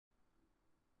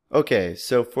Okay,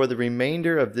 so for the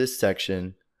remainder of this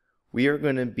section, we are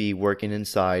going to be working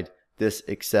inside this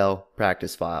Excel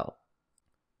practice file.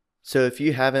 So if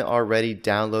you haven't already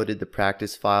downloaded the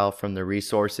practice file from the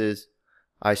resources,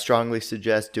 I strongly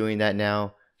suggest doing that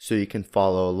now so you can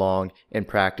follow along and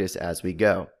practice as we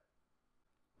go.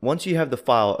 Once you have the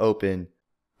file open,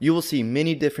 you will see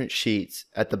many different sheets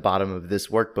at the bottom of this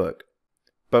workbook.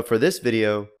 But for this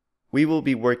video, we will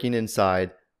be working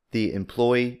inside the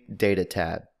Employee Data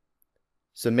tab.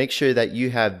 So make sure that you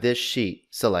have this sheet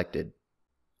selected.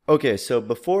 Okay, so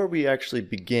before we actually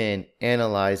begin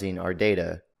analyzing our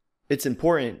data, it's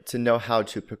important to know how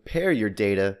to prepare your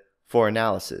data for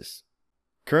analysis.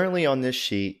 Currently on this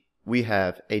sheet, we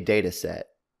have a data set.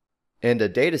 And a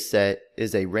data set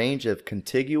is a range of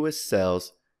contiguous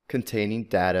cells containing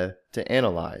data to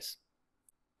analyze.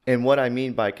 And what I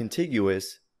mean by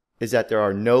contiguous is that there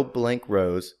are no blank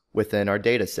rows within our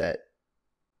data set.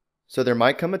 So there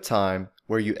might come a time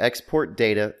where you export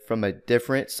data from a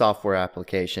different software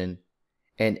application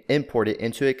and import it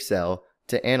into Excel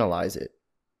to analyze it.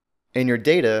 And your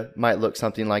data might look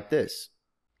something like this.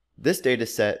 This data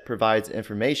set provides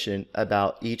information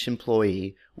about each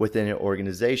employee within an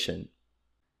organization.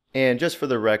 And just for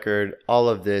the record, all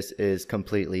of this is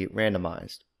completely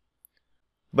randomized.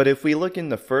 But if we look in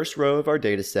the first row of our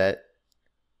data set,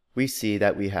 we see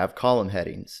that we have column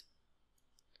headings.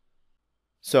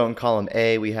 So in column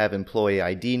A, we have employee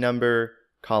ID number,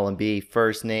 column B,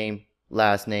 first name,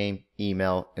 last name,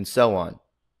 email, and so on.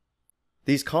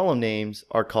 These column names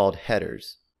are called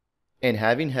headers. And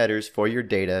having headers for your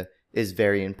data is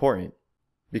very important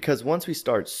because once we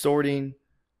start sorting,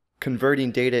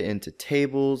 converting data into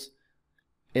tables,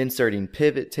 inserting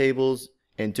pivot tables,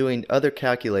 and doing other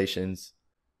calculations,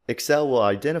 Excel will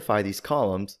identify these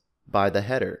columns by the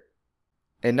header.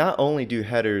 And not only do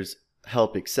headers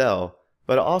help Excel,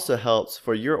 but it also helps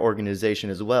for your organization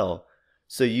as well.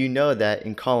 So you know that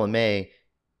in column A,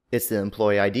 it's the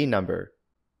employee ID number.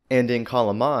 And in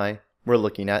column I, we're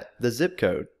looking at the zip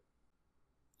code.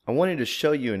 I wanted to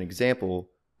show you an example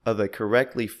of a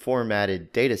correctly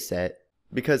formatted data set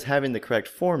because having the correct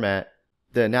format,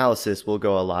 the analysis will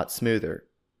go a lot smoother.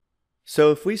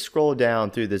 So if we scroll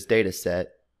down through this data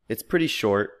set, it's pretty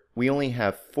short. We only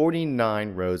have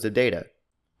 49 rows of data.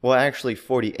 Well, actually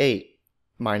 48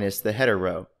 minus the header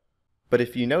row. But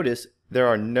if you notice, there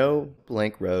are no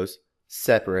blank rows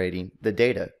separating the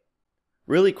data.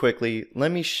 Really quickly,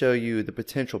 let me show you the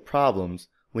potential problems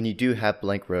when you do have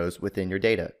blank rows within your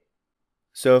data.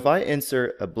 So if I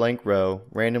insert a blank row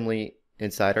randomly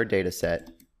inside our data set,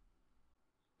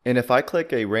 and if I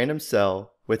click a random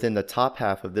cell within the top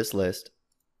half of this list,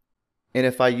 and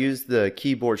if I use the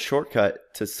keyboard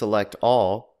shortcut to select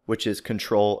all, which is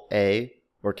Control A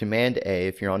or Command A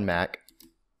if you're on Mac,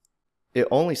 it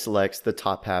only selects the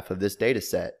top half of this data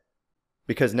set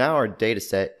because now our data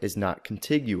set is not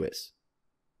contiguous.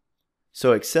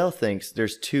 So Excel thinks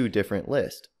there's two different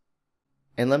lists.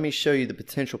 And let me show you the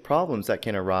potential problems that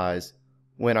can arise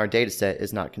when our data set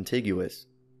is not contiguous.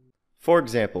 For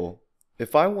example,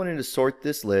 if I wanted to sort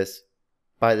this list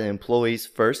by the employee's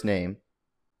first name,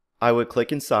 I would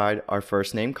click inside our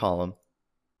first name column,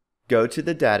 go to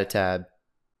the Data tab,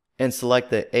 and select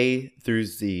the A through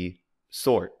Z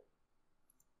sort.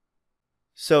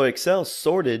 So Excel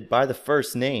sorted by the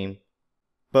first name,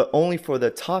 but only for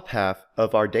the top half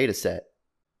of our data set.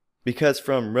 Because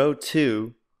from row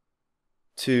 2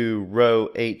 to row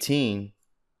 18,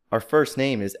 our first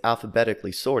name is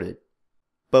alphabetically sorted.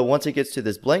 But once it gets to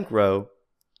this blank row,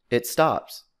 it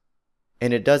stops,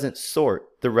 and it doesn't sort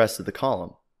the rest of the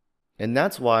column. And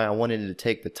that's why I wanted to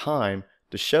take the time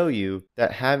to show you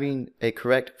that having a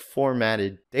correct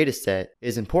formatted data set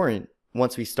is important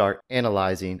once we start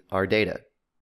analyzing our data.